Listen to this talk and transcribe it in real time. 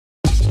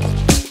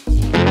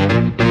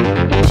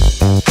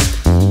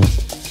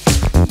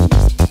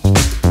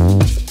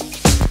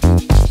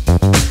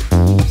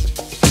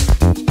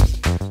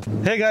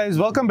Hey guys,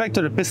 welcome back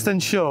to the Piston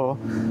Show.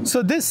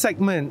 So this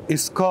segment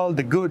is called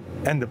The Good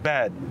and the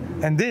Bad,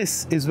 and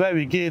this is where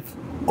we give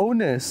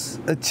owners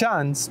a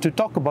chance to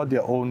talk about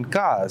their own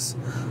cars,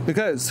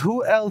 because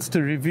who else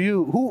to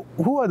review,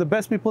 who are the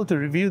best people to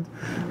review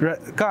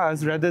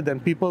cars rather than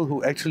people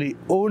who actually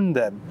own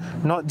them,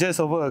 not just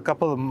over a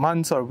couple of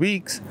months or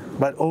weeks,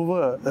 but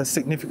over a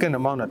significant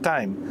amount of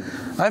time.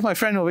 I have my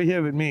friend over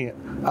here with me,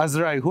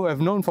 Azrai, who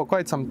I've known for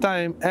quite some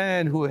time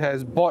and who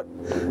has bought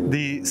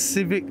the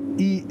Civic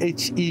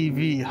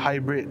EHEV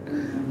hybrid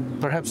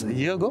perhaps a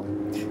year ago?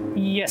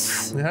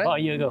 Yes, Right? about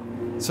a year ago.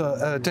 So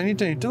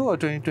 2022 or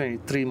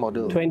 2023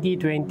 model?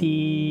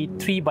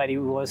 2023, but it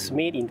was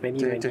made in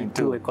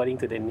 2022 according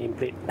to the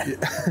nameplate.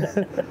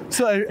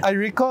 So I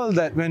recall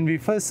that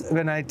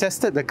when I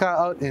tested the car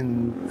out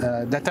in,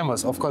 that time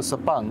was of course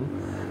Sepang,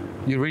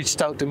 you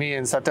reached out to me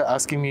and started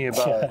asking me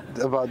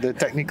about the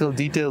technical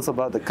details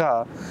about the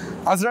car.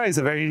 Azra is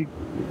a very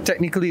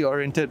technically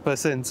oriented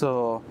person,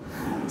 so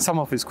some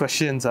of his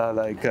questions are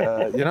like,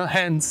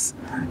 hence,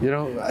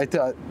 I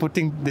thought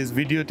putting this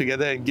video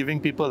together and giving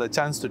people a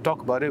chance to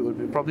talk about it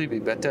would probably be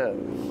better.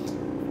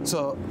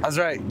 So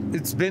Azra,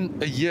 it's been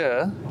a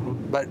year,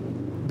 but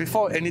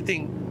before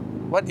anything,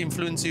 what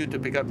influenced you to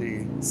pick up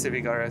the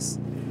Civic RS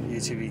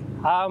EHEV?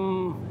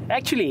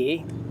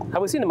 Actually, I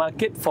was in the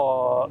market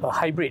for a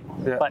hybrid,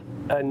 but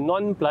a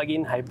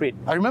non-plug-in hybrid.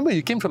 I remember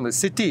you came from the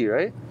city,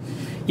 right?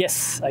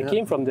 Yes, I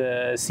came from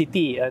the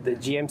city, the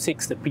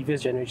GM6, the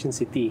previous generation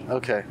city.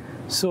 Okay.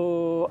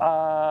 So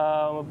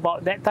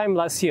about that time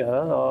last year,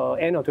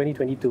 end of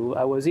 2022,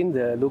 I was in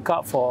the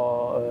lookout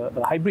for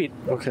a hybrid,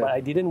 but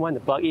I didn't want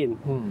the plug-in.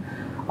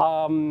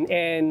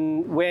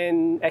 And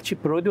when actually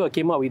Perodua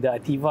came out with the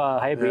Ativa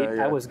hybrid,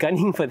 I was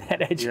gunning for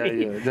that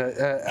actually.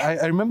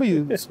 I remember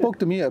you spoke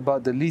to me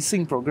about the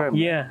leasing program.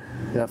 Yeah,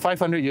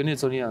 500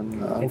 units only on.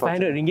 And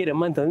 500 ringgit a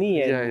month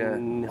only.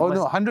 And Oh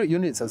no, 100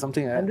 units or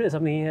something. 100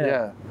 something.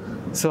 Yeah.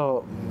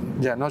 So,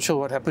 not sure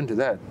what happened to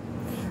that.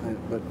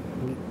 But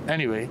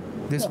anyway,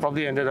 this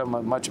probably ended up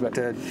much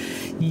better.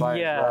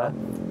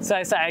 So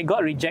I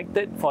got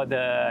rejected for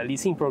the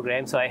leasing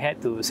program, so I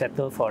had to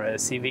settle for a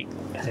Civic.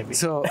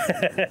 So,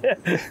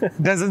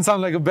 doesn't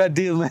sound like a bad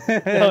deal, man.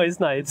 No, it's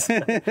not.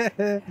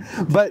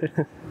 But,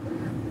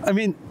 I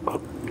mean,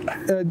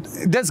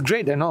 that's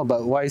great and all,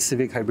 but why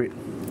Civic hybrid?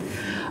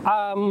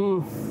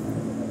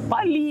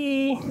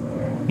 Partly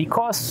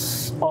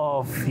because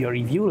of your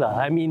review lah.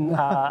 I mean,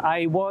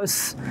 I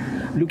was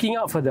looking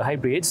out for the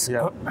hybrids,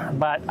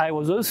 but I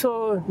was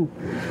also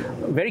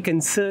very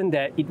concerned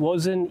that it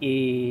wasn't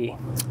a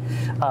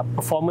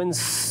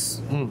performance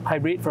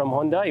hybrid from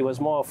Honda. It was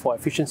more for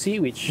efficiency,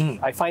 which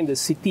I find the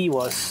City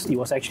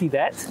was actually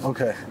that.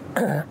 Okay.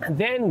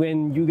 Then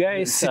when you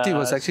guys City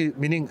was actually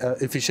meaning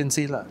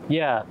efficiency lah.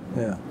 Yeah.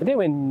 And then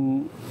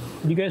when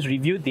you guys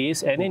reviewed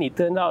this, and then it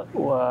turned out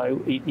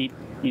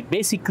it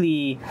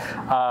basically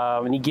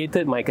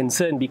negated my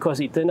concern, because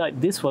it turned out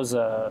this was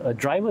a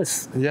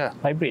driver's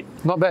hybrid.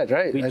 Not bad,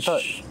 right?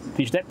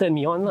 Which that turned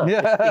me on.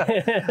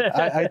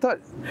 I thought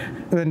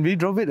when we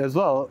drove it as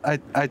well,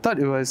 I thought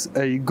it was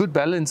a good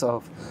balance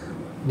of,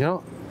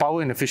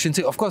 power and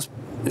efficiency. Of course,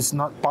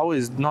 power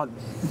is not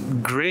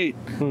great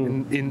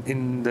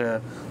in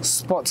the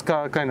sports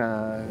car kind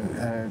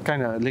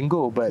of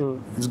lingo, but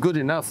it's good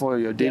enough for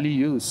your daily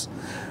use.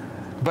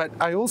 But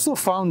I also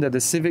found that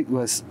the Civic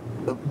was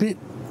a bit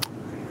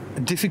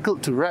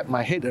difficult to wrap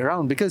my head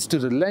around, because to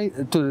the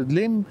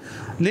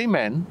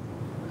layman,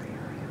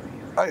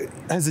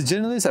 as a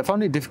journalist, I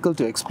found it difficult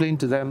to explain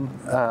to them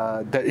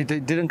that it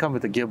didn't come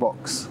with a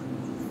gearbox.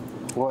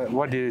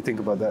 What do you think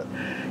about that?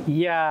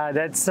 Yeah,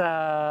 that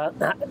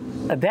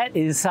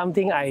is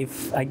something I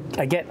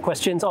get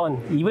questions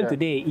on even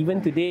today.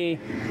 Even today,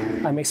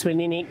 I'm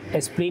explaining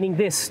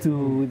this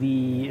to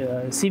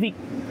the Civic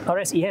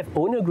RS EHEV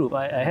owner group.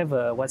 I have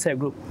a WhatsApp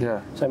group.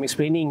 So I'm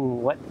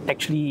explaining what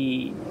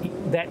actually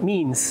that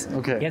means.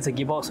 It has a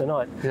gearbox or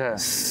not.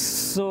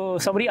 So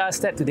somebody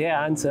asked that today.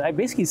 I answered. I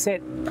basically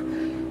said,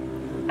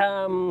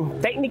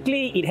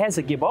 technically it has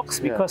a gearbox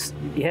because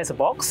it has a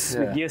box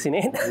with gears in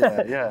it,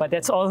 but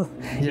that's all.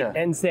 It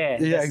ends there.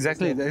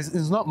 Exactly.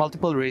 It's not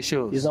multiple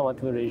ratios. It's not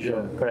multiple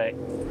ratio, correct.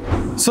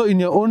 So in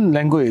your own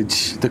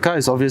language, the car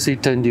has obviously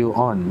turned you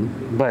on,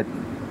 but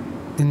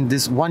in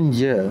this 1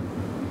 year,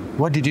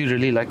 what did you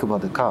really like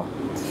about the car?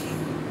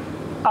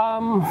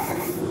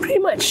 Pretty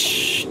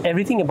much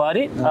everything about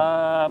it.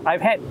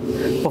 I've had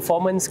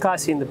performance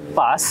cars in the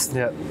past,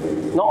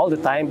 not all the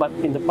time, but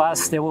in the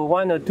past there were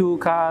 1 or 2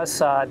 cars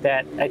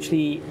that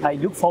actually I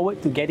look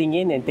forward to getting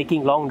in and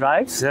taking long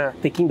drives,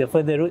 taking the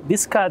further route.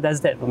 This car does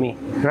that for me.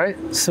 Right.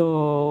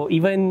 So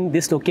even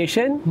this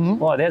location,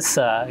 that's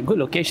a good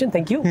location,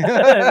 thank you.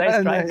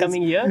 Nice drive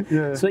coming here.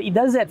 So it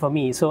does that for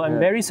me. So I'm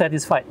very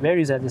satisfied,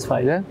 very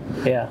satisfied.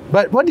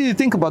 But what do you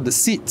think about the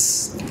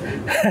seats?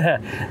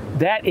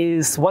 That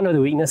is one of of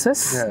the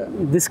weaknesses. Yeah.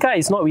 This car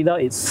is not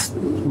without its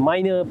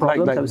minor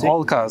problems. I would Like say.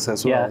 all cars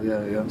as well.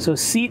 Yeah. So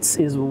seats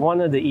is one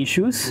of the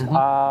issues.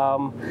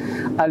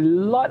 Mm-hmm. A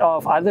lot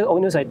of other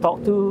owners I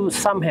talked to,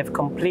 some have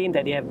complained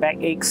that they have back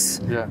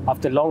aches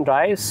after long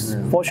drives.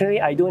 Yeah.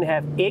 Fortunately, I don't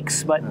have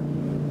aches, but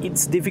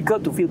it's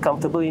difficult to feel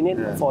comfortable in it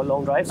for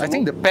long drives. I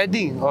think the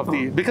padding of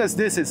the, because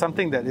this is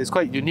something that is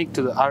quite unique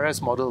to the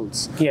RS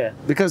models. Yeah.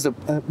 Because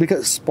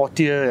because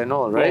sportier and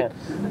all, right?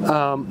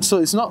 So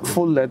it's not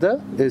full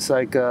leather. It's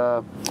like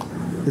I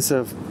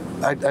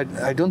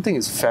don't think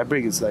it's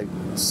fabric. It's like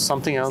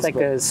something else. It's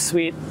like a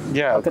suede,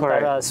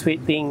 correct.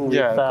 suede thing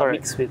with,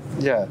 mixed with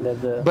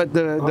leather. But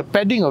the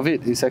padding of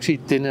it is actually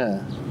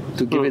thinner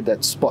to give it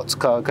that sports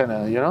car kind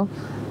of,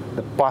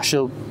 the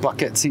partial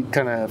bucket seat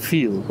kind of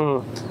feel.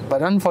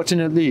 But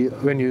unfortunately,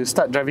 when you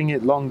start driving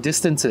it long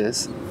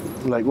distances,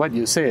 like what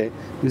you say,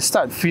 you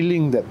start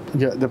feeling the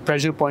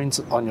pressure points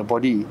on your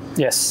body.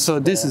 Yes. So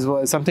this is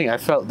something I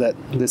felt that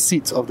the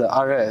seats of the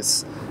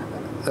RS,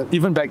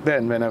 even back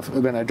then when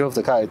I drove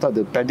the car, I thought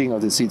the padding of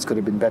the seats could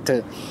have been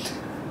better.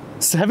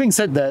 So having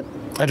said that,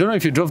 I don't know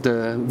if you drove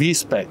the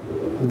V-Spec.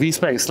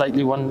 V-Spec is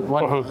slightly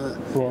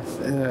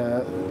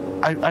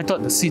I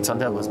thought the seats on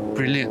that was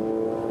brilliant.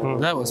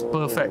 That was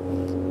perfect.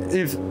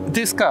 If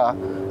this car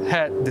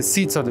had the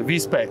seats of the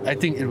V-Spec, I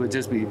think it would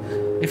just be...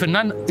 If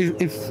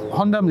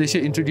Honda Malaysia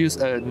introduced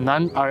a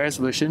non-RS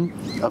version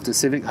of the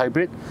Civic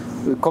Hybrid,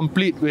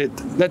 complete with,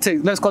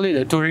 let's call it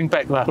a touring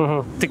pack.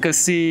 Thicker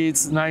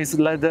seats, nice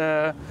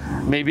leather,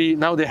 maybe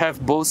now they have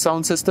Bose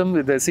sound system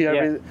with the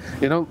CRV,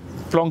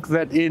 plonk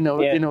that in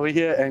over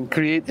here and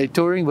create a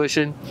touring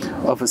version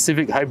of a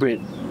Civic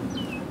Hybrid.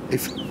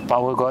 If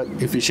power got,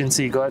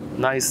 efficiency got,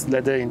 nice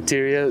leather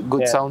interior,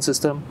 good sound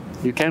system,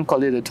 you can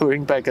call it a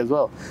touring pack as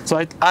well. So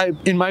I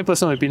in my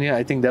personal opinion,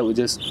 I think that would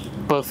just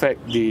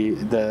perfect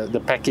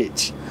the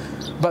package.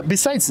 But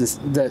besides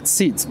the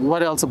seats,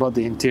 what else about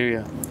the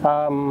interior?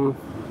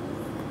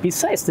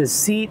 Besides the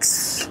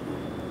seats,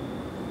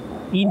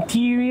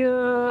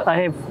 interior, I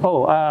have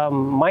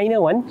minor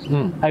one.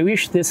 I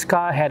wish this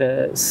car had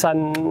a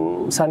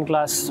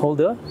sunglass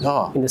holder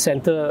in the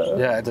center.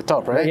 Yeah, at the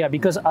top, right? Yeah,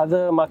 because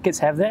other markets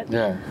have that.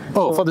 Yeah.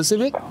 Oh, for the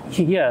Civic?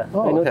 Yeah,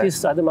 I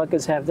noticed other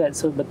markets have that.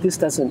 So, but this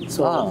doesn't.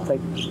 So it's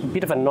like a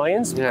bit of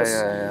annoyance.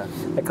 Yeah.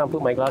 I can't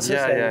put my glasses.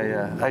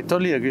 Yeah. I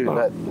totally agree with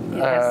that.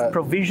 It has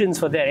provisions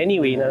for that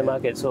anyway in other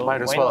markets. So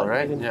might as why well, not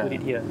right? even put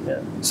it here? Yeah.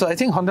 So I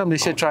think Honda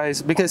Malaysia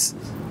tries, because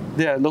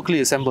they are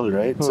locally assembled,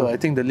 right? So I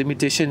think the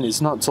limitation is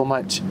not so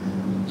much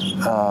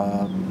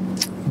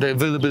the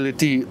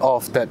availability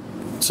of that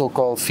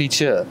so-called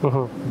feature,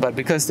 but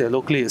because they're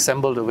locally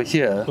assembled over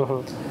here,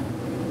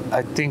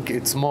 I think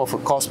it's more of a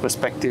cost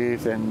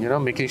perspective, and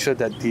making sure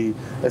that the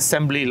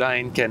assembly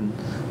line can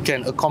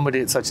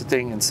accommodate such a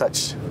thing and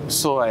such.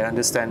 So I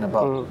understand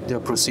about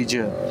their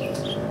procedure,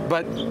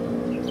 but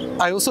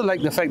I also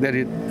like the fact that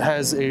it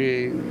has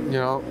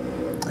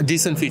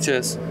decent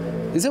features.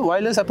 Is it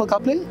wireless Apple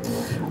CarPlay?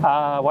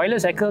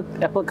 Wireless Apple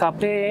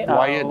CarPlay,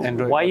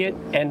 wired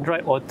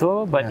Android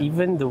Auto, but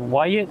even the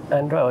wired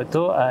Android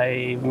Auto,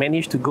 I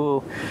managed to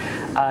go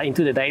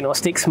into the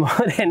diagnostics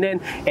mode and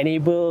then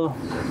enable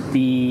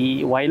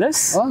the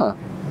wireless.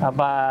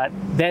 But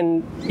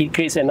then it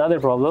creates another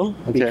problem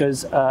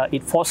because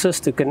it forces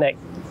to connect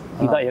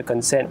without your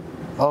consent.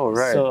 Oh,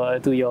 right. So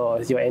to your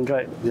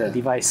Android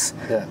device.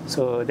 Yeah.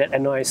 So that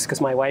annoys,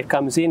 because my wife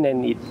comes in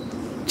and it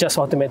just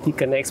automatically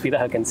connects without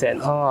her consent.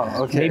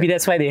 Oh, okay. Maybe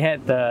that's why they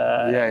had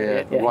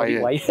the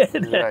wired.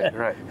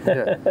 Right.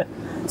 Yeah.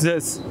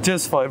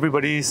 Just for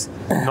everybody's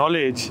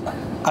knowledge,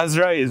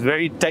 Azra is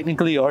very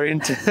technically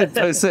oriented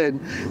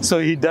person, so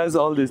he does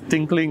all this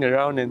tinkling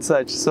around and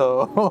such.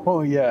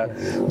 So yeah.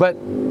 But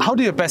how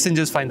do your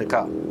passengers find the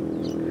car?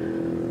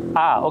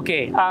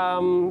 Okay.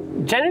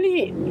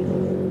 Generally,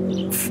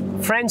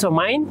 friends of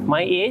mine,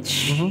 my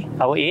age,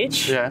 our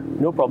age,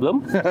 no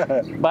problem.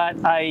 But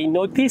I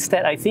noticed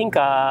that I think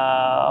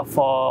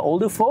for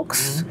older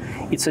folks,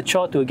 it's a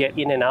chore to get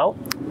in and out.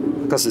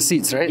 Because the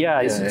seats, right?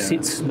 Yeah, it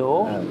sits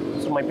low.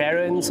 So my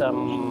parents,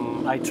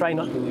 I try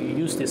not to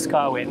use this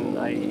car when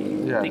I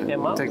take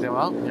them out.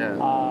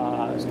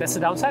 So that's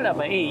the downside.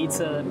 But hey, it's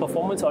a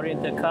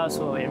performance-oriented car,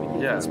 so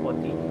everything is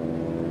sporty.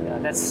 Yeah,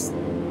 that's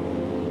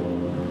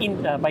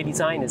by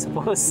design, I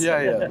suppose.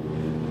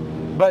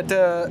 But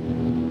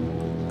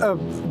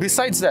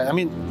besides that, I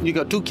mean, you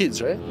got 2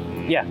 kids, right?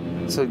 Yeah.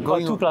 So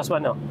going 2 plus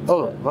 1 now.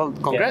 Oh, well,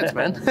 congrats,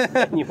 man.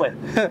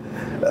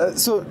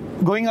 So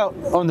going out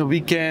on the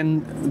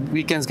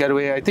weekends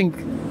getaway, I think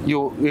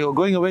you're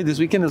going away this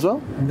weekend as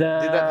well? Did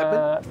that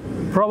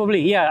happen?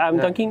 Probably, yeah. I'm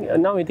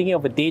thinking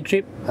of a day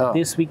trip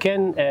this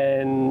weekend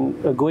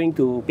and going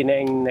to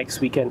Penang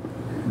next weekend.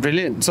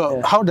 Brilliant.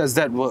 So how does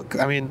that work?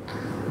 I mean,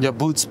 your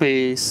boot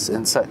space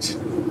and such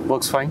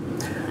works fine?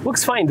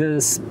 Works fine. The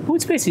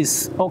boot space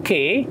is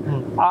okay.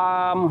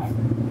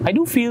 I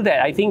do feel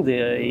that I think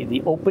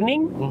the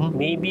opening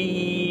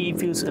maybe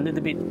feels a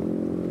little bit,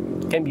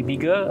 can be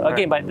bigger.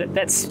 Again, but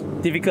that's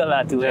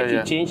difficult to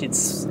actually change.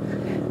 It's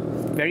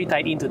very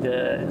tied into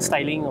the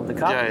styling of the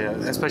car.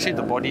 Especially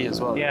the body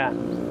as well. Yeah.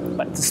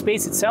 but the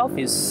space itself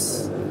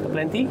is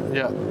plenty.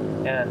 Yeah.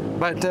 Yeah.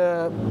 But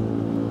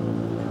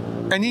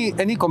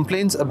any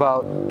complaints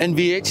about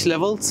NVH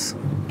levels?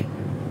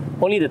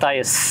 Only the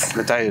tires.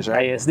 The tires, right?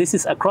 Tires. This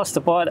is across the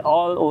board.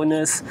 All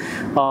owners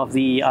of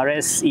the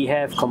RS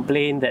have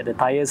complained that the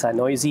tires are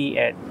noisy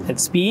at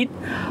speed,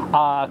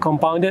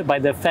 compounded by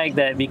the fact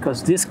that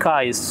because this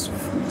car is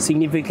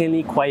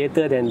significantly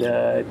quieter than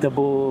the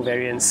turbo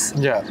variants.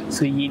 Yeah.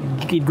 So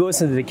it goes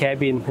into the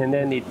cabin, and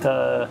then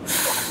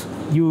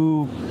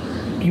you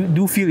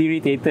do feel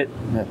irritated.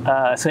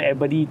 Yeah. So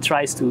everybody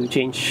tries to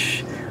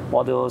change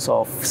models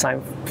of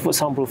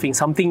soundproofing,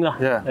 something lah.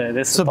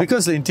 Yeah. So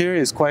because the interior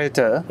is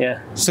quieter,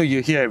 yeah. So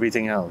you hear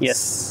everything else.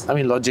 Yes. I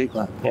mean, logic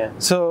lah. Yeah.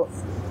 So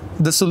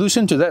the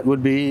solution to that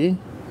would be?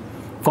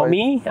 For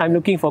me, I'm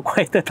looking for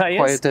quieter tires.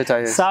 Quieter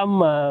tires.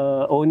 Some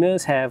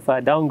owners have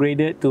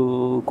downgraded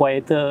to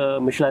quieter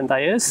Michelin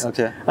tires.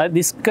 Okay.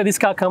 This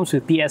car comes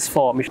with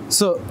PS4.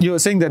 So you were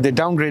saying that they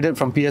downgraded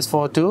from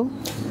PS4 to?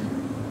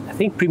 I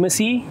think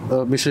Primacy.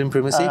 Michelin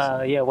Primacy?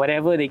 Yeah,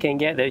 whatever they can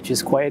get which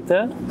is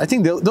quieter. I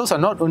think those are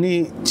not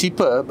only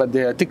cheaper, but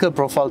they are thicker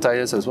profile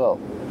tires as well.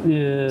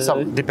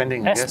 Some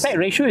depending. Aspect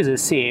ratio is the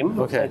same.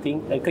 Okay. I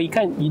think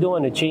you don't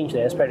want to change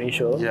the aspect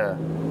ratio. Yeah.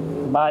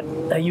 But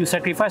you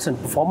sacrifice on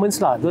performance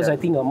lah. Those Yeah. I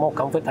think are more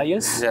comfort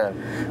tires. Yeah.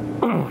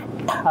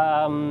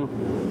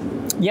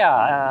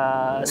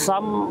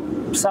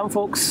 Some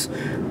folks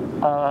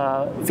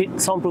fit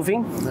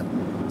soundproofing.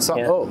 So,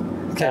 Yeah. Oh,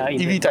 okay.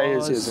 In EV the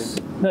tires, you're doors.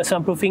 saying? No,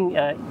 soundproofing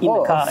in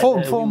the car. foam,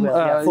 the foam, wheel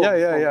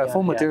well.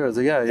 foam materials.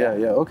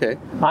 Yeah,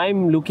 okay.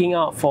 I'm looking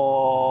out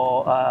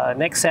for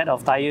next set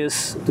of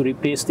tires to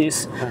replace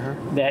this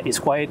that is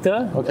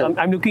quieter. Okay.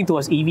 I'm looking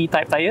towards EV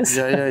type tires.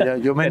 Yeah.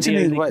 You're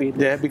mentioning what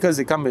liquid. because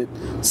they come with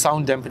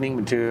sound dampening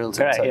materials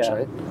and Correct, such, yeah.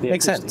 right? The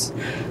Makes acoustic. sense.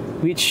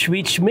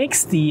 Which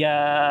makes the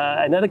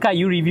another car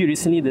you reviewed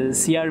recently, the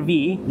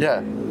CR-V, Yeah.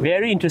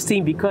 very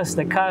interesting because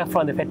the car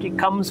from the factory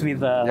comes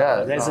with a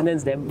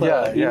resonance damper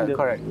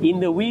correct. in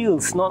the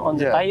wheels, not on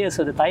the Yeah. tires,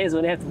 so the tires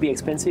don't have to be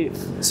expensive.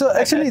 So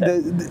actually,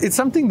 it's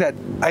something that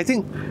I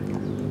think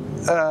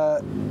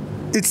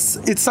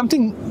it's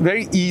something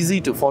very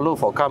easy to follow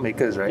for car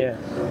makers, right? Yeah.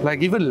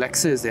 Like even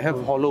Lexus, they have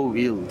hollow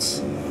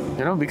wheels.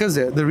 You know, because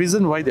the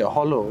reason why they're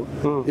hollow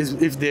is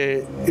if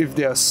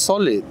they are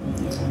solid,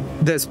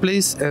 there's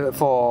place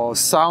for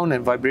sound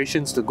and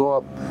vibrations to go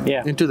up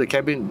into the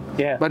cabin.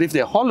 Yeah. But if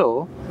they're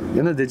hollow,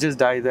 they just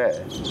die there.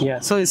 Yeah.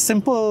 So it's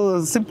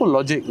simple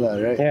logic,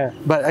 right? Yeah.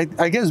 But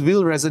I guess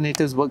wheel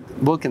resonators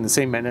work in the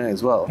same manner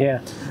as well. Yeah.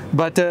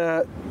 But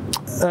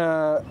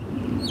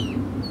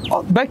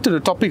back to the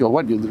topic of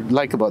what you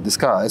like about this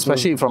car,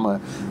 especially from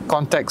a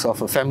context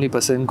of a family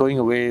person going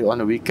away on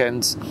the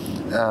weekends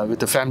with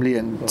the family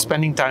and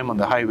spending time on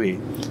the highway.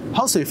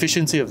 How's the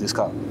efficiency of this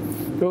car?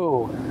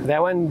 Oh,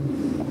 that one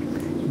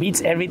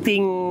beats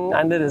everything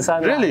under the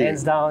sun. Really?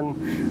 Hands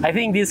down. I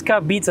think this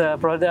car beats a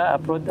Proda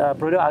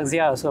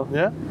Axia also.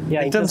 Yeah?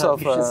 Yeah, in terms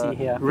of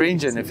efficiency,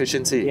 range and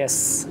efficiency.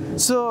 Yes.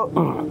 So,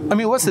 I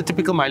mean, what's the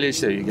typical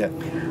mileage that you get?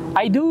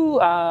 I do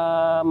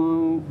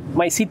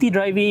my city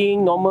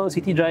driving, normal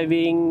city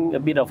driving, a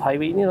bit of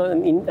highway,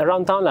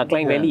 around town,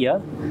 Klang Valley.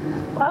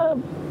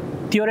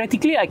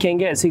 Theoretically, I can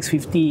get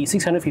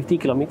 650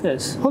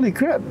 kilometers. Holy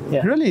crap!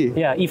 Yeah. Really?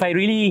 Yeah, if I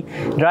really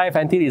drive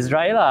until it's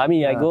dry, I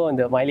mean, I go on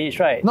the mileage,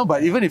 right? No,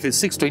 but even if it's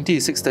 620,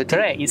 630.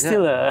 Correct, it's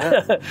still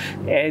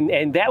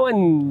and that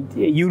one,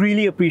 you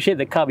really appreciate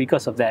the car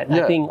because of that.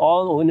 Yeah. I think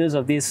all owners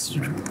of this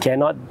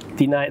cannot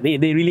deny,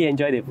 they really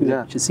enjoy the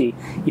efficiency.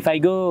 If I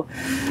go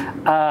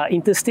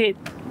interstate,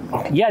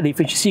 the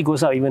efficiency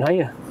goes up even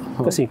higher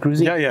because you're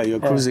cruising. Yeah, you're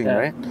cruising,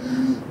 right?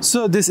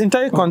 So this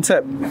entire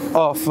concept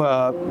of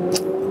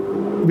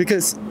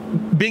because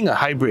being a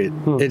hybrid,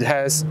 it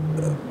has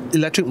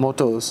electric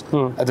motors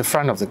at the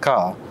front of the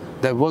car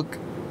that work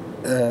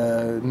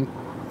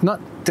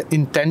not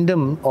in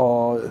tandem,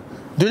 or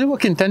do they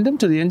work in tandem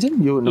to the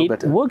engine? You know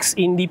better. It works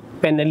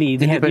independently.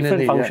 They have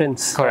different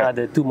functions. Correct.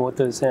 The two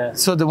motors. Yeah.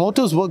 So the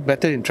motors work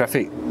better in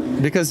traffic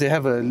because they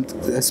have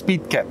a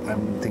speed cap,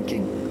 I'm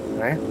thinking,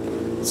 right?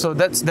 So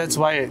that's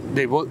why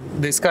they work.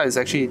 This car is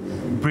actually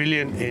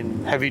brilliant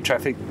in heavy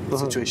traffic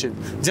situation,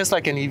 just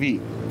like an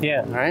EV.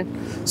 Yeah. Right.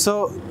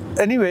 So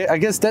anyway, I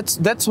guess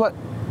that's what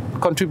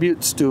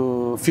contributes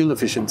to fuel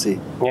efficiency.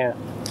 Yeah.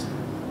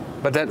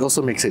 But that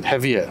also makes it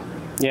heavier.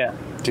 Yeah.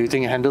 Do you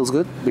think it handles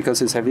good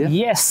because it's heavier?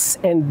 Yes,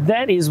 and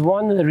that is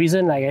one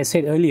reason, like I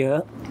said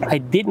earlier, I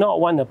did not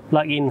want a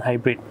plug-in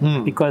hybrid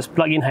because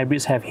plug-in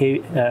hybrids have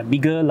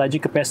bigger, larger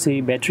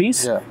capacity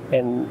batteries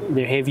and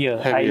they're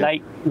heavier. I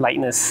like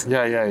lightness.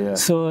 Yeah.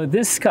 So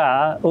this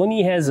car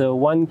only has a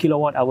 1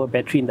 kilowatt hour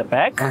battery in the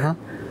back.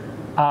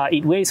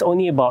 It weighs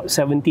only about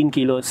 17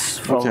 kilos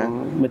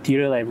from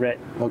material I've read.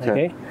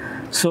 Okay.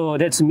 So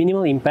that's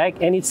minimal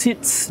impact and it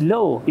sits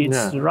low.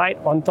 It's right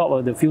on top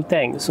of the fuel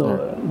tank.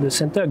 So the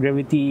center of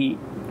gravity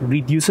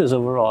reduces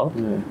overall,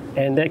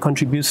 and that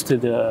contributes to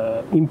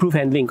the improved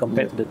handling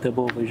compared to the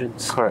turbo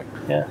versions. Correct.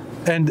 Yeah.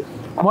 And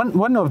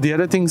one of the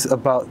other things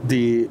about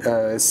the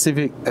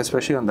Civic,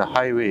 especially on the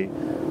highway,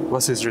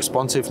 was its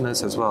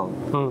responsiveness as well.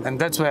 And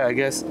that's where I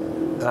guess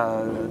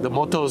the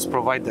motors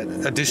provide that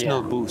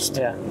additional boost.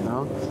 Yeah. You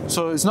know?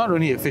 So it's not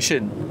only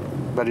efficient,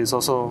 but it's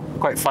also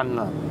quite fun.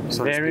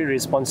 So Very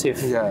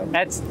responsive. Yeah.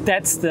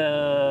 That's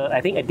the,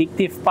 I think,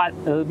 addictive part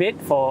a little bit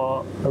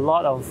for a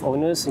lot of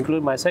owners,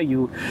 including myself.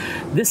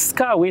 This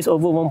car weighs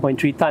over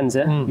 1.3 tons,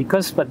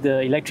 but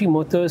the electric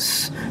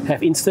motors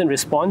have instant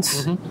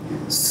response.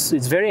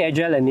 It's very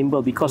agile and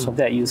nimble because of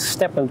that. You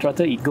step on the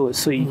throttle, it goes.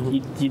 So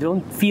you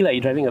don't feel like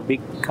you're driving a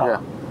big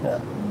car. Yeah.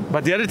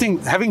 But the other thing,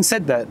 having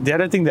said that, the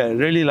other thing that I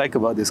really like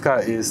about this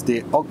car is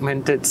the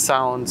augmented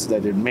sounds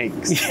that it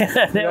makes.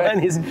 Yeah, that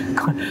one is.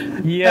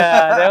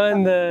 Yeah, that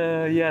one.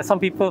 Yeah, some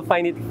people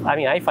find it. I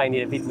mean, I find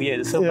it a bit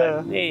weird. So,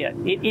 but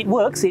it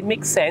works. It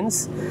makes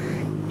sense.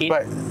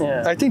 But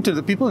I think to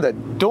the people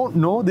that don't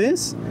know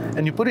this,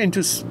 and you put it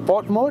into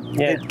sport mode,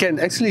 it can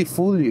actually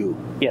fool you.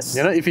 Yes.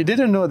 You know, if you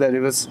didn't know that it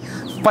was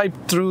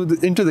piped through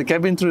into the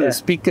cabin through the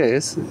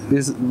speakers,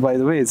 by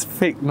the way, it's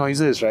fake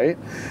noises, right?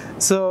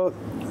 So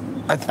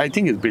I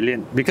think it's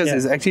brilliant because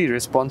it's actually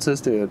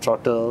responses to your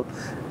throttle,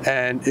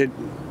 and it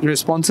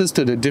responses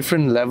to the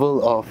different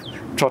level of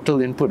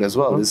throttle input as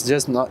well. It's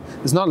just not.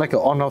 It's not like an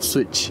on-off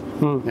switch.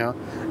 You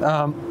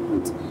know.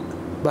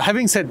 But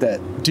having said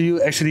that, do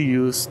you actually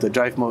use the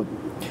drive mode?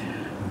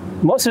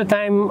 Most of the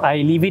time, I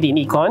leave it in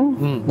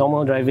econ,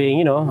 normal driving.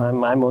 You know,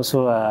 I'm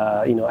also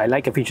I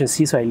like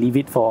efficiency, so I leave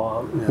it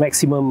for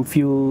maximum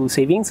fuel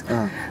savings.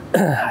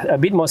 A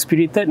bit more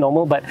spirited,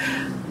 normal, but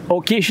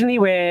occasionally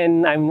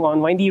when I'm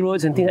on windy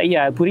roads and things,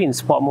 I put it in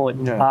sport mode.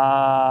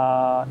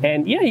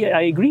 And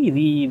I agree.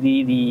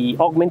 The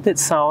augmented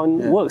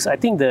sound works. I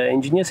think the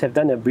engineers have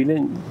done a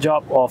brilliant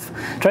job of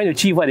trying to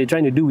achieve what they're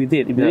trying to do with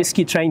it. They're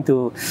basically trying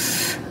to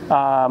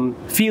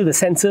feel the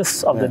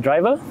senses of the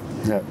driver.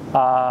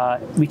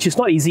 Which is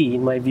not easy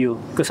in my view,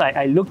 because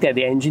I looked at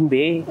the engine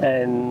bay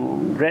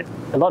and read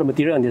a lot of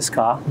material on this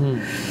car.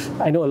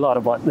 I know a lot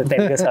about the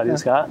technical stuff of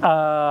this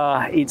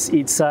car.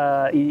 It's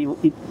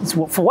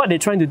for what they're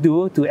trying to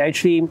do to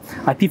actually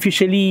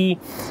artificially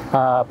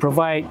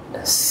provide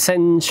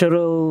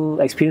sensorial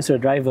experience to the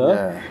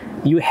driver.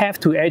 You have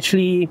to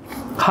actually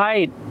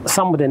hide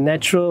some of the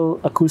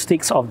natural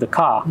acoustics of the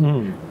car,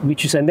 and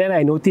then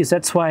I noticed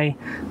that's why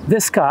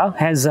this car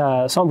has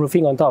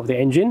soundproofing on top of the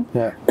engine.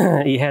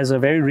 It has a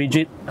very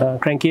rigid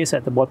crankcase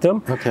at the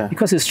bottom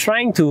because it's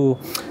trying to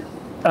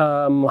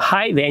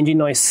hide the engine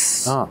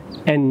noise,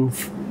 and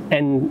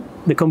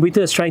the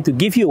computer is trying to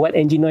give you what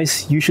engine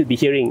noise you should be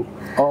hearing.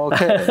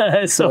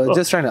 So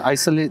just trying to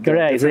isolate.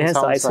 Correct. So it has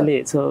to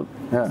isolate. So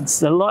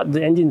it's a lot.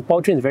 The engine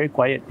powertrain is very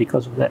quiet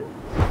because of that.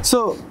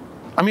 So,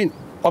 I mean,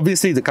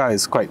 obviously the car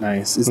is quite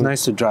nice. It's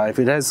nice to drive.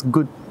 It has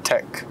good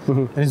tech,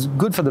 and it's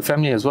good for the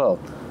family as well.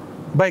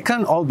 But it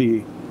can't all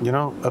be,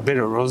 a bed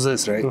of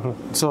roses, right?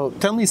 So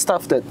tell me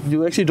stuff that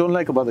you actually don't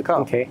like about the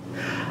car. Okay.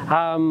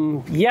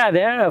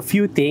 There are a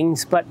few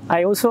things, but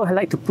I also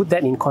like to put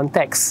that in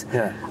context.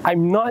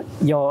 I'm not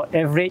your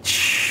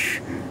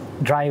average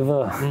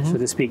driver, so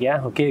to speak,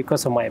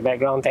 because of my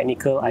background,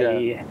 technical,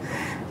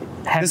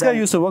 This guy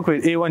used to work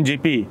with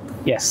A1GP.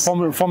 Yes.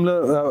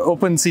 Formula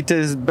open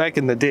seaters back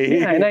in the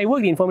day. Yeah, and I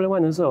worked in Formula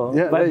 1 also.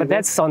 But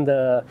that's on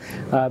the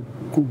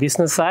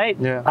business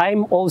side.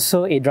 I'm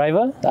also a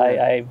driver.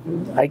 I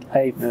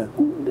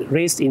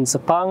raced in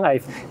Sepang.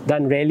 I've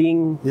done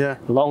rallying a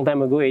long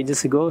time ago,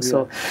 ages ago.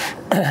 So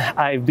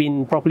I've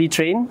been properly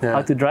trained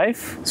how to drive.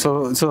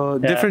 So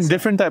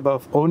different type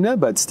of owner,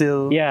 but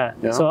still.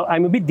 So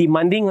I'm a bit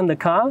demanding on the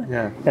car,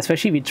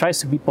 especially if it tries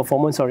to be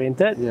performance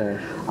oriented.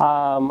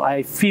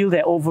 I feel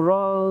that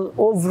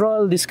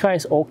overall this car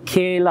is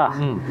okay lah.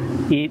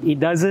 It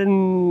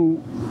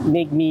doesn't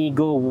make me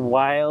go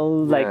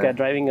wild like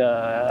driving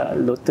a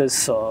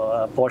Lotus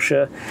or a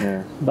Porsche,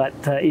 but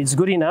it's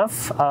good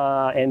enough.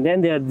 And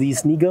then there are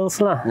these niggles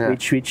lah,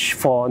 which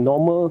for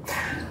normal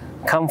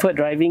comfort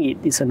driving it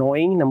is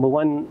annoying. Number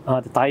one,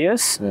 the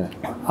tires.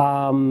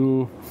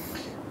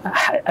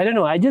 I don't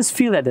know. I just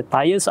feel that the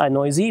tires are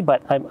noisy,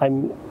 but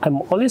I'm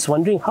always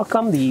wondering how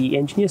come the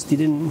engineers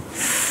didn't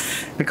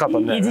pick up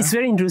on that. It is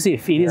very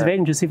intrusive. It is very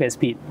intrusive at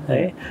speed.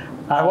 Right?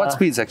 At what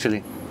speeds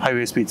actually?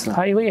 Highway speeds.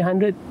 Highway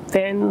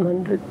 110,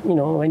 100.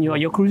 When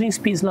you're cruising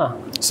speeds lah.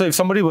 So if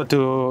somebody were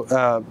to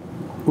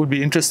would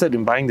be interested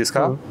in buying this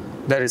car,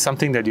 that is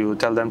something that you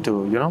tell them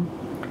to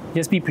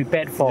just be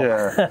prepared for.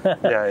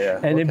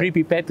 And then be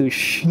prepared to.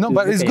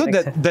 But it's good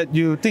that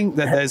you think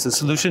that there's a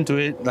solution to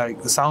it,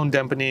 like sound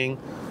dampening.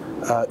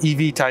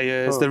 EV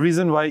tires. The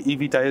reason why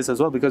EV tires as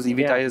well, because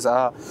EV tires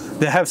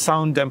they have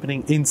sound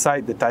dampening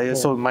inside the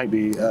tires, so it might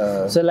be.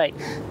 So like,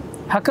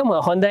 How come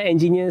Honda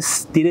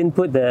engineers didn't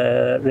put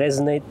the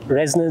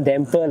resonant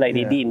damper like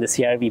they did in the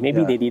CR-V?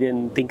 Maybe they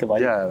didn't think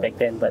about it back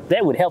then, but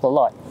that would help a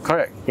lot.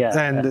 Correct. Yeah.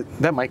 And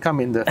that might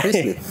come in the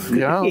facelift, you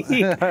know?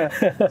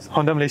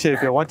 Honda Malaysia,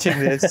 if you're watching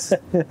this.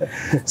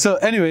 So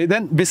anyway,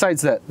 then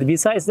besides that?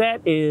 Besides that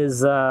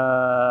is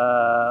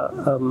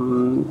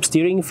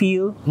steering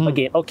feel.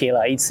 Again, okay,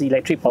 it's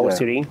electric power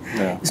steering.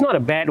 Yeah. It's not a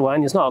bad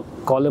one. It's not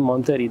column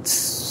mounted.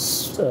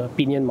 It's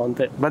pinion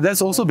mounted. But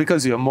that's also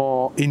because you're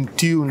more in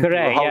tune to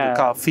how the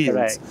car feels.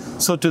 Correct.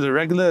 So to the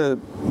regular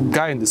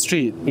guy in the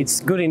street, it's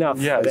good enough.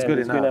 Yeah, it's good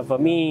enough. For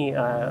me.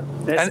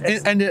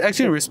 And it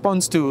actually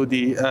responds to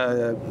the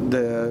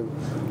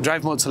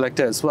drive mode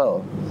selector as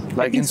well.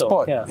 Like in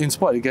sport, in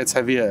sport it gets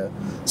heavier.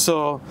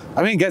 So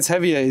I mean, it gets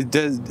heavier.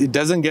 It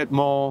doesn't get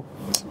more,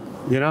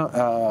 you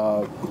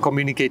know,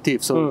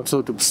 communicative. So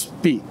to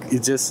speak,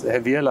 it's just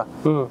heavier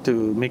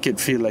to make it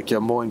feel like you're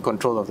more in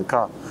control of the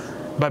car.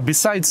 But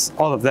besides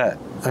all of that,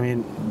 I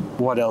mean,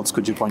 what else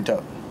could you point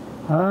out?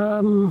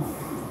 I'm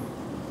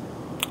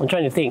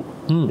trying to think.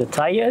 The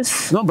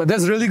tires. No, but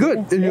that's really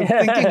good. You're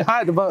thinking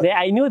hard about.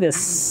 I knew there's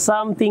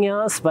something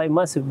else, but it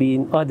must have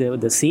been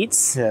the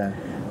seats. Yeah.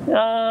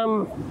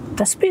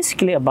 That's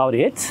basically about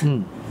it.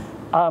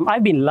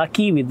 I've been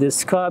lucky with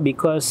this car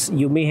because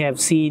you may have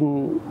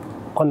seen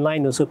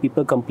online also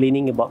people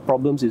complaining about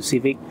problems with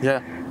Civic.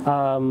 Yeah.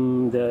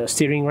 The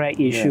steering rack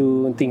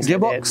issue and things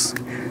Gearbox.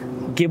 like that.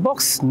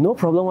 Gearbox, no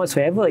problem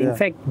whatsoever. In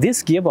fact,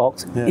 this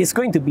gearbox is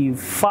going to be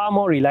far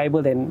more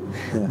reliable than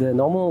the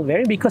normal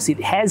variant because it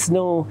has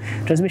no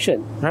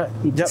transmission. Right.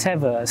 You just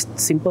have a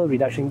simple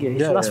reduction gear. It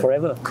should last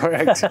forever.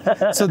 Correct.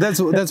 So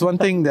that's one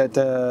thing that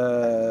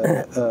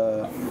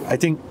I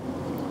think,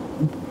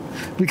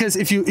 because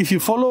if you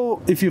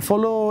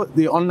follow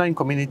the online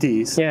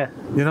communities, you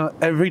know,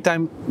 every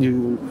time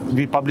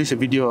we publish a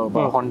video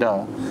about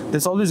Honda,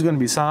 there's always going to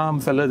be some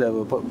fella that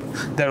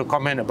will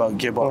comment about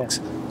gearbox.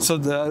 So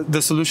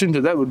the solution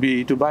to that would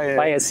be to buy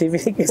a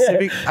Civic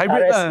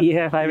hybrid.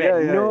 RSEF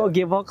hybrid. No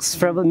gearbox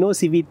problem, no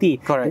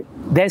CVT. Correct.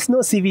 There's no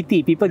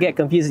CVT. People get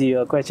confused with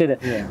your question that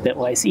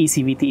it's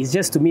eCVT. It's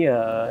just to me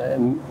a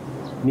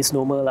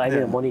misnomer,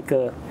 a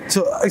moniker.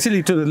 So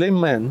actually, to the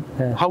layman,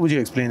 how would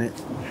you explain it?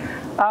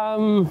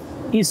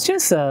 It's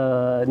just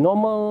a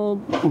normal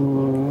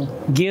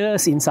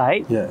gears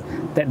inside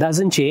that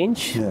doesn't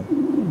change.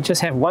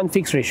 Just have one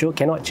fixed ratio,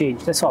 cannot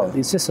change. That's all.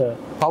 It's just a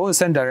power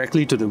sent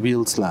directly to the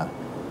wheels, lah.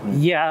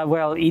 Yeah,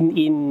 well,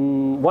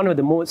 in one of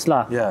the modes,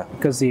 lah. Yeah.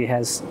 Because it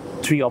has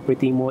 3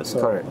 operating modes.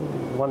 So correct.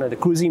 One of the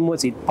cruising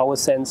modes, it power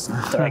sends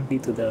directly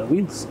to the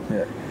wheels.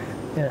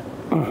 Yeah.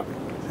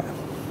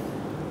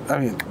 I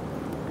mean,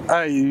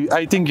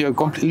 I think you're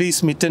completely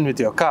smitten with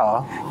your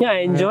car. Yeah, I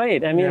enjoy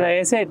it. I mean, like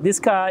I said, this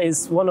car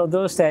is one of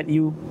those that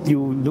you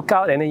look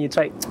out and then you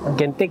try, you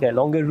can take a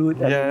longer route,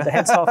 the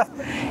heads off,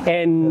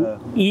 and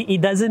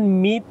it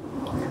doesn't meet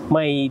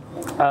my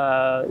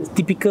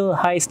typical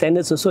high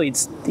standards. Also,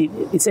 it's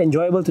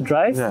enjoyable to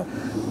drive.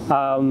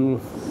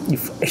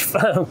 If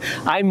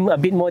I'm a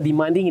bit more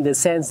demanding in the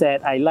sense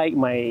that I like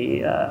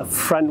my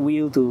front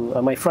wheel to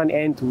my front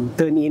end to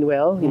turn in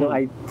well. You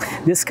know,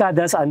 this car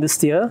does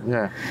understeer.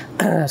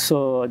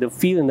 So the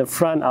feel in the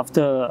front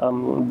after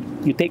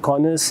you take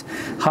corners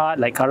hard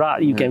like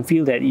Karat, you can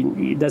feel that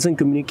it doesn't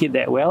communicate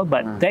that well.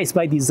 But that is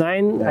by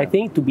design, I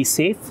think, to be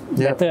safe.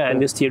 Better an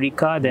understeering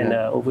car than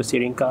an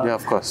oversteering car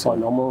for a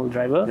normal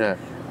driver.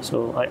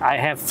 So I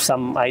have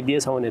some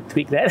ideas. I want to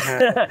tweak that.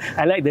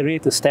 I like the rear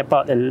to step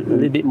out a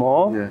little bit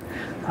more.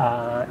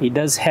 It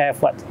does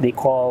have what they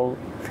call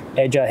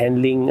agile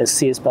handling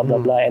assist, blah blah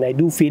blah, and I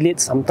do feel it.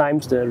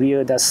 Sometimes the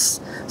rear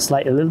does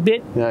slide a little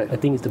bit. I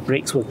think it's the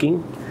brakes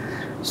working.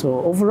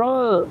 So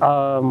overall,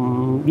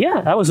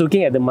 I was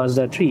looking at the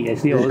Mazda 3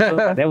 actually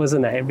also. That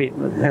wasn't a hybrid.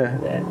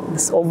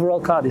 This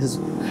overall car, this is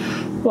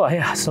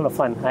sort of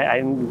fun. I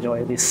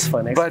enjoy this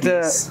fun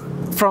experience. But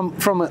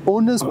from an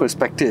owner's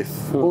perspective,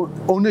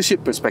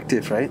 ownership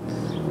perspective, right?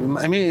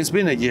 I mean, it's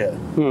been a year.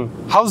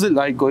 How's it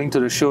like going to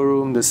the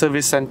showroom, the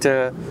service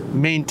center,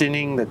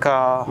 maintaining the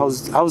car?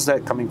 How's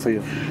that coming for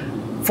you?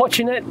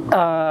 Fortunate,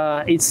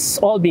 it's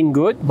all been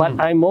good, but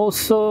I'm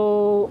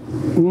also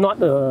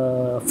not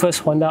a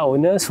first Honda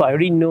owner, so I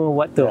already know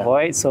what to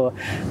avoid. So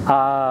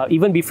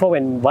even before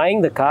when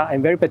buying the car,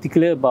 I'm very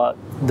particular about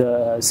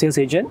the sales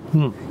agent.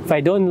 If I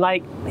don't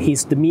like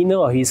his demeanor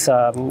or his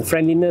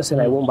friendliness, then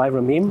I won't buy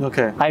from him.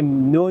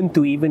 I'm known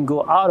to even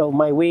go out of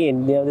my way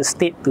in the other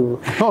state to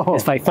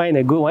if I find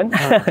a good one.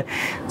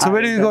 So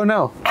where do you go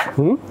now?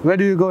 Where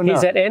do you go now?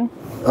 KZN.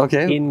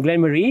 In Glen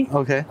Marie.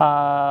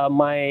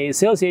 My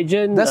sales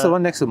agent. That's the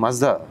one next to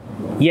Mazda.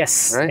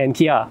 Yes, right? And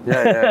Kia.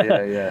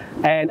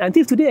 And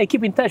until today, I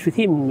keep in touch with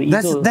him.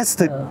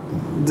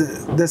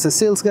 There's a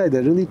sales guy,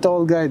 the really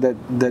tall guy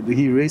that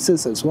he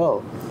races as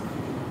well.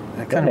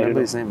 I can't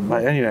remember his name.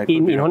 But anyway,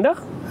 in Honda?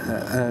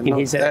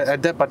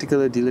 At that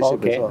particular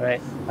dealership as well.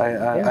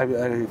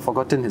 I've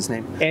forgotten his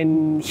name.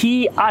 And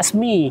he asked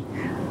me,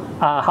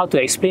 how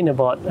to explain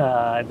about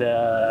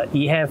the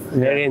EHAV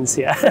variants,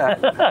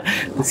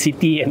 the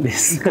city and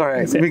this.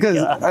 Correct. Because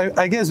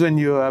I guess when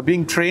you are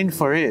being trained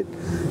for it,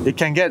 it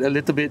can get a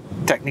little bit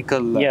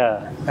technical.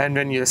 And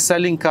when you're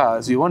selling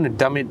cars, you want to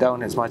dumb it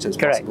down as much as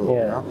possible.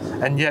 You know?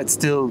 And yet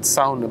still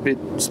sound a bit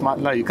smart.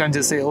 Like you can't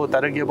just say, oh,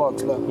 tada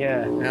gearbox.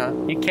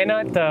 You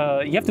cannot,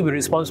 you have to be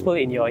responsible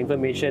in your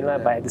information,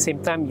 but at the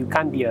same time, you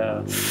can't be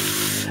an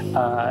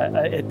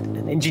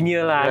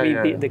engineer. I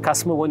mean, the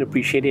customer won't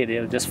appreciate it.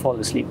 They'll just fall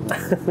asleep.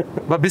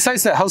 But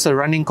besides that, how's the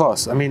running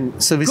cost? I mean,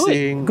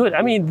 servicing? Good.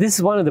 I mean, this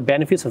is one of the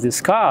benefits of this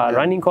car.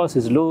 Running cost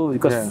is low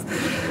because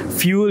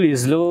fuel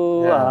is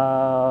low.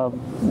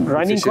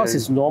 Running cost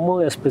is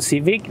normal as per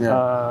Civic.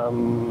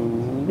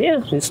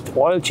 It's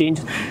oil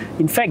changes.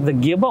 In fact, the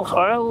gearbox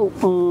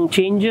oil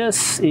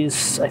changes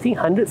is, I think,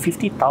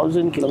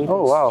 150,000 kilometers.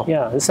 Oh, wow.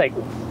 Yeah, it's like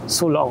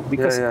so long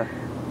because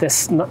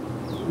there's not.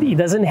 It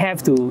doesn't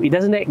have to. It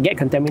doesn't get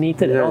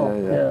contaminated at all.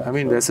 I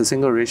mean, there's a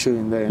single ratio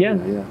in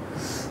there.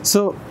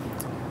 So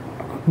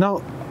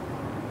now,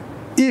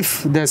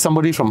 if there's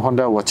somebody from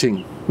Honda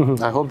watching,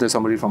 I hope there's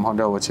somebody from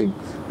Honda watching,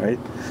 right?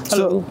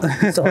 Hello,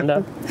 Mr.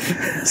 Honda.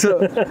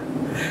 So,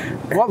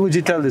 what would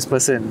you tell this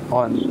person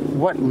on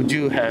what would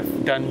you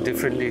have done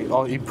differently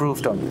or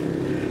improved on?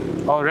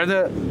 Or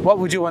rather, what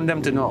would you want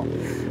them to know?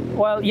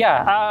 Well,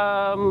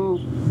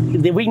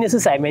 the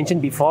weaknesses I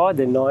mentioned before,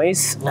 the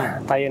noise,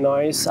 tire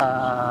noise.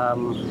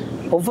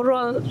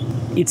 Overall,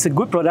 it's a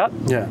good product.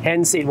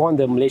 Hence, it won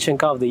the Malaysian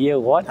Car of the Year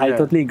award. I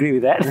totally agree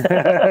with that.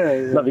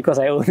 Not because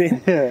I own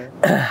it.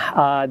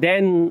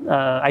 Then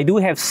I do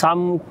have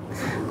some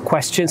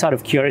questions out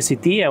of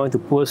curiosity I want to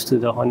pose to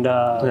the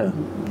Honda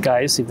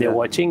guys if they're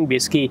watching.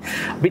 Basically,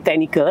 a bit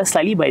technical,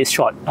 slightly, but it's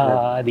short.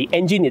 The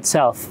engine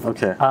itself,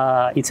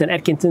 it's an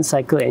Atkinson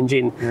cycle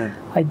engine.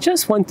 I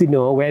just want to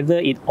know whether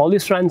it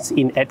always runs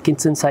in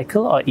Atkinson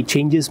cycle or it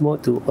changes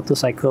mode to auto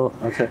cycle.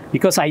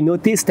 Because I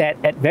noticed that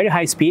at very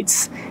high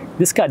speeds,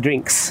 this car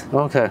drinks.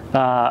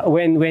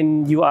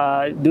 When you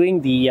are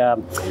doing the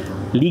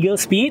legal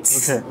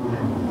speeds,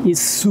 it's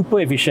super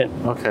efficient.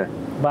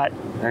 But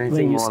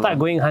when you start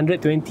going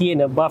 120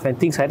 and above and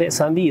things like that,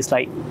 suddenly it's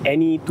like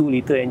any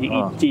 2-liter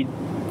engine,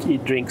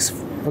 it drinks.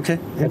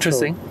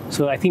 Interesting.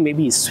 So I think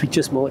maybe it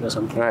switches mode or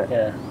something.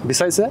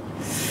 Besides that?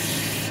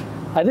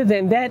 Other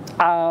than that,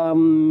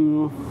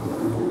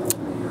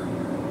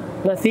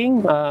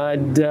 nothing.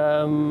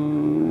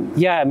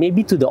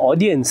 Maybe to the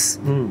audience,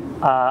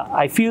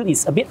 I feel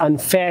it's a bit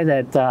unfair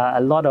that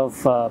a lot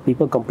of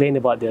people complain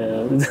about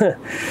the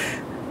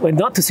well,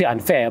 not to say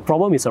unfair, a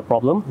problem is a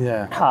problem.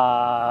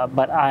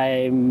 But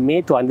I'm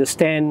made to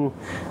understand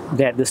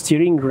that the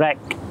steering rack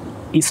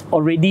is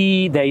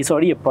already, there is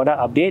already a product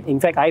update. In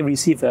fact, I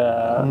received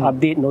a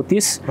update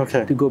notice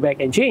to go back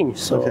and change.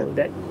 So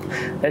that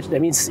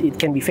means it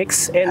can be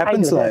fixed. And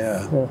happens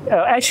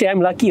actually,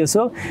 I'm lucky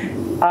also.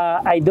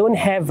 I don't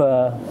have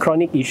a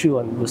chronic issue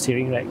on the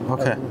steering rack.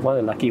 One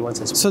of the lucky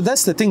ones as well. So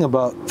that's the thing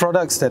about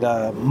products that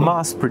are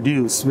mass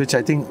produced, which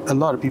I think a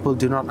lot of people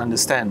do not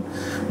understand.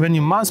 When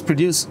you mass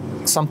produce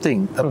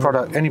something, a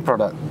product, any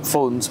product,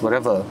 phones,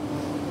 whatever,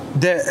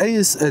 there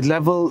is a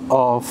level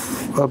of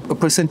a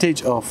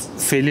percentage of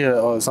failure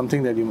or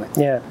something that you might,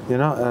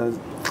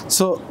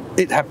 so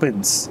it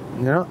happens,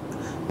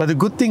 But the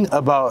good thing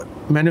about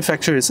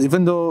manufacturers,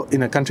 even though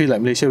in a country like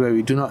Malaysia where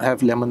we do not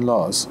have lemon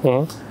laws,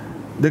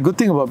 the good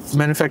thing about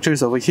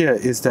manufacturers over here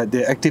is that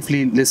they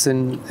actively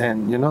listen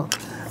and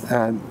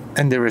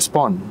and they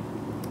respond.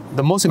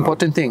 The most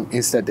important thing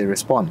is that they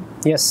respond.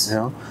 They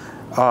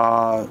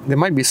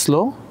might be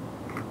slow,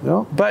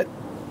 but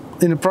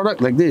in a product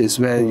like this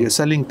where you're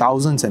selling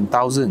thousands and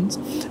thousands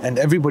and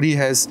everybody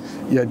has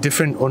a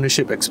different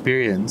ownership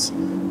experience,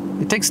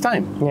 it takes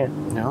time.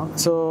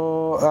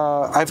 So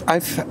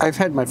I've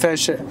had my fair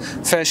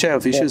share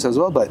of issues as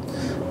well, but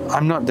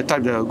I'm not the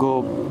type that will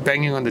go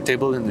banging on the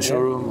table in the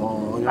showroom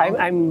or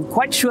I'm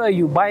quite sure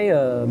you buy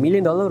a $1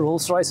 million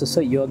Rolls Royce,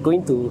 so you're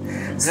going to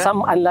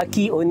some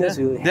unlucky owners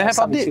will have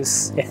some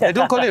issues. They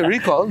don't call it a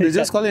recall, they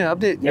just call it an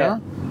update.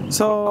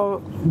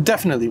 So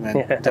definitely,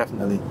 man,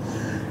 definitely.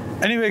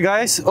 Anyway,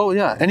 guys,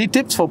 any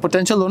tips for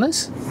potential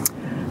owners?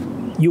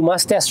 You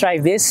must test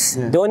drive this.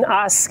 Don't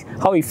ask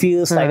how it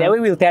feels like. That way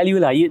we'll tell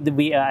you.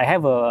 I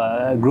have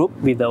a group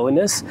with the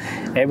owners.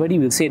 Everybody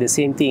will say the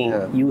same thing.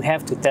 You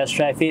have to test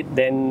drive it,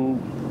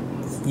 then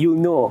you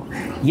know,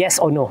 yes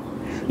or no,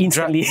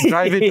 instantly.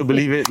 Drive it to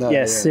believe it.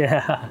 Yes.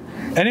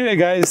 Anyway,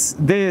 guys,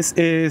 this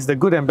is the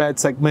good and bad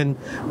segment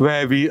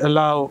where we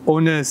allow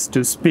owners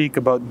to speak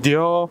about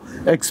their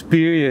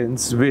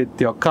experience with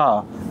your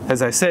car.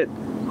 As I said,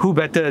 who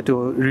better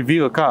to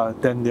review a car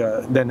than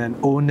an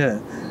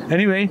owner?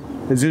 Anyway,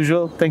 as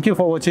usual, thank you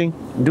for watching.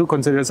 Do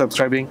consider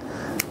subscribing.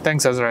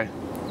 Thanks, Azrai.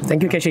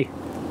 Thank you, Keshi.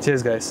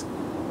 Cheers, guys.